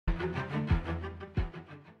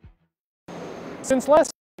Since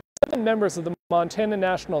last week, 7 members of the Montana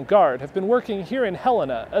National Guard have been working here in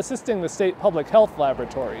Helena, assisting the state public health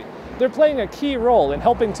laboratory. They're playing a key role in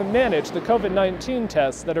helping to manage the COVID-19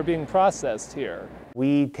 tests that are being processed here.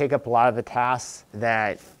 We take up a lot of the tasks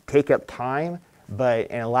that take up time, but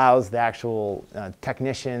it allows the actual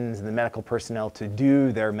technicians and the medical personnel to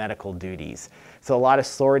do their medical duties. So a lot of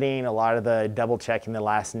sorting, a lot of the double checking the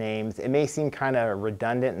last names. It may seem kind of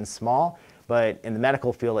redundant and small, but in the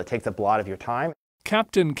medical field it takes up a lot of your time.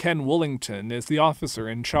 Captain Ken Wollington is the officer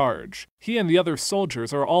in charge. He and the other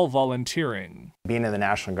soldiers are all volunteering. Being in the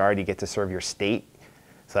National Guard, you get to serve your state.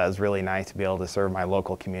 So that was really nice to be able to serve my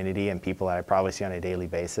local community and people that I probably see on a daily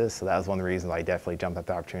basis. So that was one of the reasons I definitely jumped at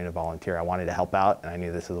the opportunity to volunteer. I wanted to help out, and I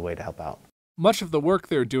knew this was a way to help out. Much of the work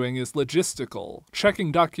they're doing is logistical,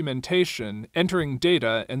 checking documentation, entering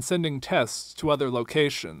data, and sending tests to other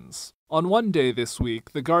locations. On one day this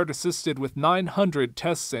week, the Guard assisted with 900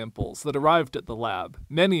 test samples that arrived at the lab,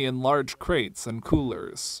 many in large crates and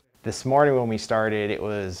coolers. This morning when we started, it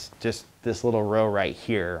was just this little row right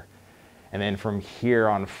here. And then from here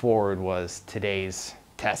on forward was today's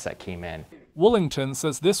test that came in. Wollington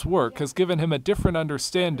says this work has given him a different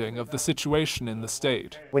understanding of the situation in the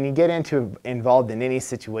state. When you get involved in any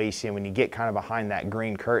situation, when you get kind of behind that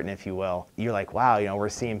green curtain, if you will, you're like, wow, we're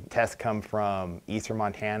seeing tests come from Eastern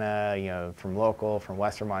Montana, from local, from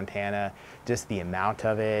Western Montana, just the amount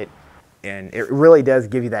of it. And it really does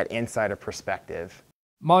give you that insider perspective.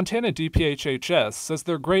 Montana DPHHS says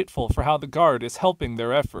they're grateful for how the Guard is helping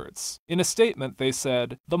their efforts. In a statement, they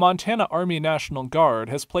said, "The Montana Army National Guard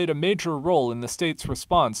has played a major role in the state's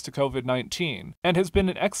response to COVID-19 and has been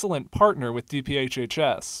an excellent partner with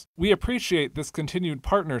DPHHS. We appreciate this continued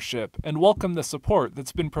partnership and welcome the support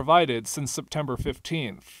that's been provided since September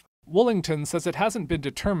 15th. Wollington says it hasn't been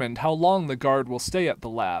determined how long the Guard will stay at the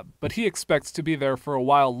lab, but he expects to be there for a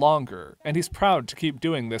while longer, and he's proud to keep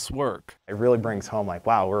doing this work. It really brings home like,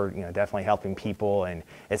 wow, we're definitely helping people and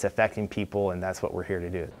it's affecting people, and that's what we're here to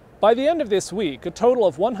do. By the end of this week, a total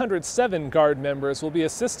of 107 Guard members will be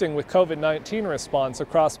assisting with COVID-19 response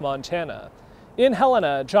across Montana. In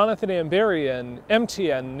Helena, Jonathan Amberian,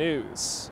 MTN News.